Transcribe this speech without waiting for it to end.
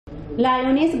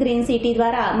Lioness ગ્રીનસિટી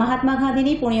દ્વારા મહાત્મા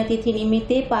ગાંધીની પુણ્યતિથિ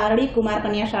નિમિત્તે પારડી કુમાર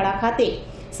કન્યા શાળા ખાતે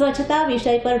સ્વચ્છતા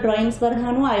વિષય પર ડ્રોઈંગ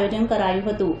સ્પર્ધાનું આયોજન કરાયું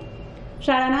હતું।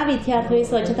 શાળાના વિદ્યાર્થીઓએ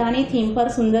સ્વચ્છતાની થીમ પર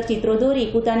સુંદર ચિત્રો દોરી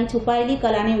પોતાની છુપાયેલી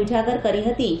કલાને ઉજાગર કરી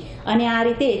હતી અને આ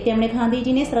રીતે તેમણે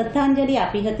ગાંધીજીને શ્રદ્ધાંજલિ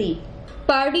આપી હતી।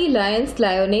 પારડી લાયન્સ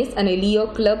લાયોનેસ અને લિયો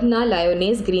ક્લબના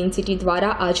લાયોનેસ ગ્રીનસિટી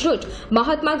દ્વારા આજરોજ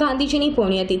મહાત્મા ગાંધીજીની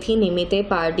પુણ્યતિથિ નિમિત્તે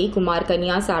પારડી કુમાર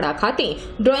કન્યા શાળા ખાતે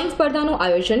ડ્રોઈંગ સ્પર્ધાનું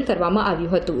આયોજન કરવામાં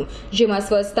આવ્યું હતું, જેમાં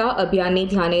સ્વચ્છતા અભિયાનને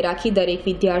ધ્યાને રાખી દરેક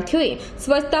વિદ્યાર્થીઓએ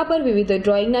સ્વચ્છતા પર વિવિધ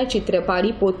ડ્રોઈંગના ચિત્ર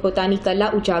પાડી પોતપોતાની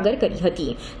કલા ઉજાગર કરી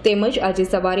હતી। તેમજ આજે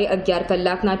સવારે 11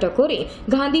 કલાકના ટકોરે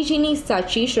ગાંધીજીની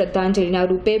સાચી શ્રદ્ધાંજલિના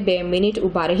રૂપે 2 મિનિટ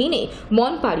ઊભા રહીને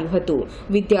મૌન પાડ્યું હતું।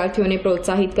 વિદ્યાર્થીઓને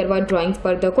પ્રોત્સાહિત કરવા ડ્રોઈંગ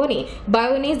સ્પર્ધકોને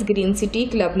લાયોનેસ ગ્રીનસિટી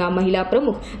ક્લબના મહિલા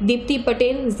પ્રમુખ દીપ્તિ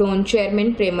પટેલ, ઝોન ચેરમેન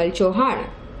પ્રેમલ ચૌહાણ,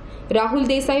 રાહુલ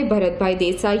દેસાઈ, ભરતભાઈ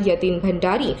દેસાઈ, યતિન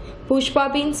ભંડારી,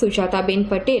 પુષ્પાબેન, સુજાતાબેન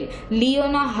પટેલ,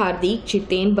 લિયોના, હાર્દિક,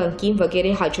 જીતેન, બંકીમ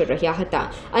વગેરે હાજર રહ્યા હતા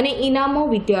અને ઇનામો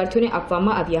વિદ્યાર્થીઓને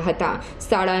આપવામાં આવ્યા હતા।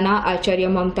 શાળાના આચાર્ય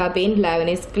મમતાબેન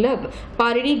લાયોનેસ ક્લબ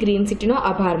પારડી ગ્રીનસિટીનો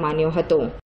આભાર માન્યો હતો।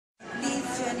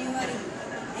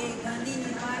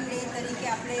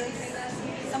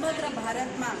 સમગ્ર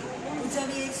ભારતમાં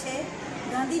ઉજવીએ છીએ।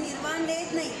 ગાંધી નિર્વાણ ડે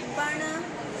જ નહીં પણ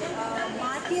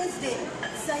માર્ટિયર્સ ડે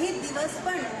શહીદ દિવસ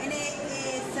પણ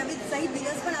શહીદ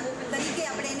દિવસ પણ તરીકે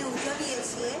આપણે એને ઉજવીએ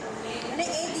છીએ અને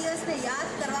એ દિવસને યાદ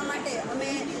કરવા માટે અમે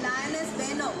લાયનેસ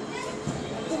બહેનો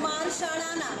કુમાર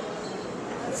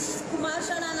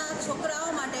શાળાના છોકરાઓ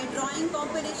માટે ડ્રોઈંગ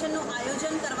કોમ્પિટિશનનું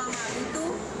આયોજન કરવામાં આવ્યું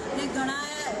હતું અને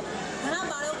ઘણા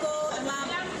બાળકો એમાં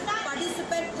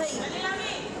પાર્ટિસિપેટ થઈ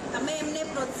અમે એમને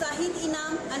પ્રોત્સાહિત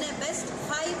ઇનામ અને બેસ્ટ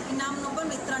 5 ઇનામનું પણ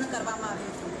વિતરણ કરવામાં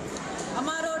આવ્યું હતું।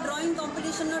 અમારો ડ્રોઈંગ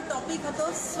કોમ્પિટિશનનો ટોપિક હતો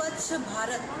સ્વચ્છ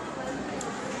ભારત।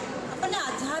 આપણને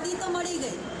આઝાદી તો મળી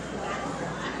ગઈ,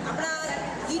 આપણા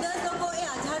લીડર્સ લોકો એ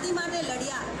આઝાદી માટે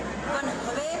લડ્યા, પણ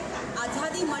હવે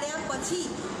આઝાદી મળ્યા પછી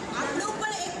આપણું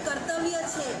પણ એક કર્તવ્ય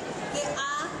છે કે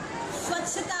આ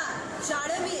સ્વચ્છતા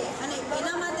જાળવીએ અને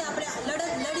એના માટે આપણે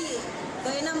લડત લડીએ। તો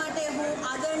એના માટે હું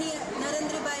આદરણીય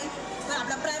નરેન્દ્રભાઈ,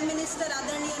 આપણા પ્રાઇમ મિનિસ્ટર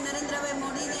આદરણીય નરેન્દ્રભાઈ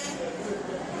મોદીને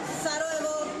સારો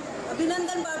એવો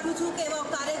અભિનંદન પાઠવું છું કે એવો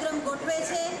કાર્યક્રમ ગોઠવે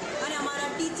છે અને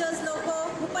અમારા ટીચર્સ લોકો,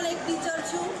 હું પણ એક ટીચર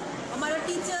છું, અમારા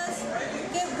ટીચર્સ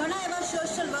કે ઘણા એવા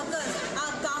સોશિયલ વર્કર્સ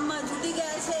આ કામમાં જુટી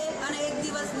ગયા છે અને એક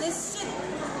દિવસ નિશ્ચિત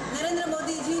નરેન્દ્ર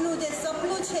મોદીજીનું જે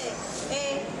સપનું છે એ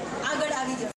આગળ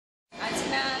આવી જશે।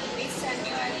 આજના 20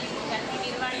 જાન્યુઆરી ગાંધી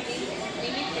નિર્વાણ દિન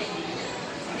નિમિત્તે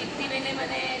દીપ્તિબેને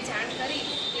મને જાણ કરી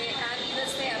કે આ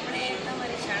દિવસે આપણે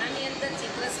તમારી શાળાની અંદર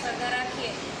ચિત્ર સ્પર્ધા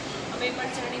રાખીએ। અમે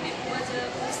પણ જાણીને ખૂબ જ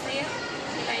ખુશ થયા।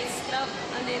 લાયન્સ ક્લબ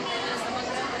અને તેના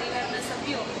સમગ્ર પરિવારના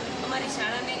સભ્યો અમારી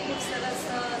શાળાને ખૂબ સરસ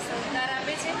સહકાર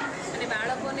આપે છે અને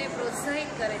બાળકોને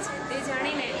પ્રોત્સાહિત કરે છે, તે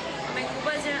જાણીને અમે ખૂબ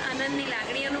જ આનંદની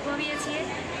લાગણી અનુભવીએ છીએ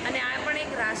અને આ પણ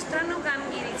એક રાષ્ટ્રનું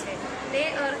કામગીરી છે, તે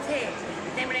અર્થે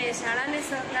તેમણે શાળાને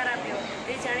સહકાર આપ્યો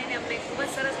તે જાણીને અમને ખૂબ જ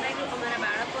સરસ લાગ્યું। અમારા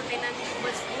બાળકો તેનાથી ખૂબ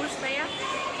જ ખુશ થયા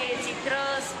કે ચિત્ર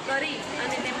કરી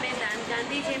અને તેમણે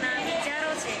ગાંધીજીના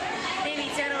વિચારો છે તે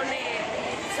વિચારોને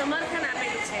સમર્થન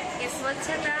આપેલું છે કે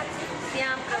સ્વચ્છતા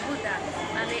ત્યાં પ્રભુતા,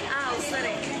 અને આ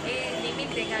અવસરે એ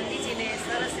નિમિત્તે ગાંધીજીને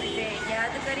સરસ રીતે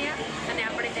યાદ કર્યા અને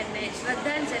આપણે તેમને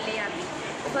શ્રદ્ધાંજલિ આપી।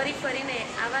 ફરીને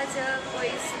આવા જ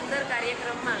કોઈ સુંદર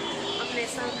કાર્યક્રમમાં અમને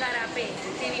સહકાર આપે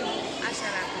તેવી હું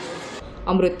આશા રાખું છું।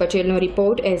 અમૃત પટેલનો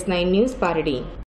રિપોર્ટ, S9 ન્યૂઝ, પારડી।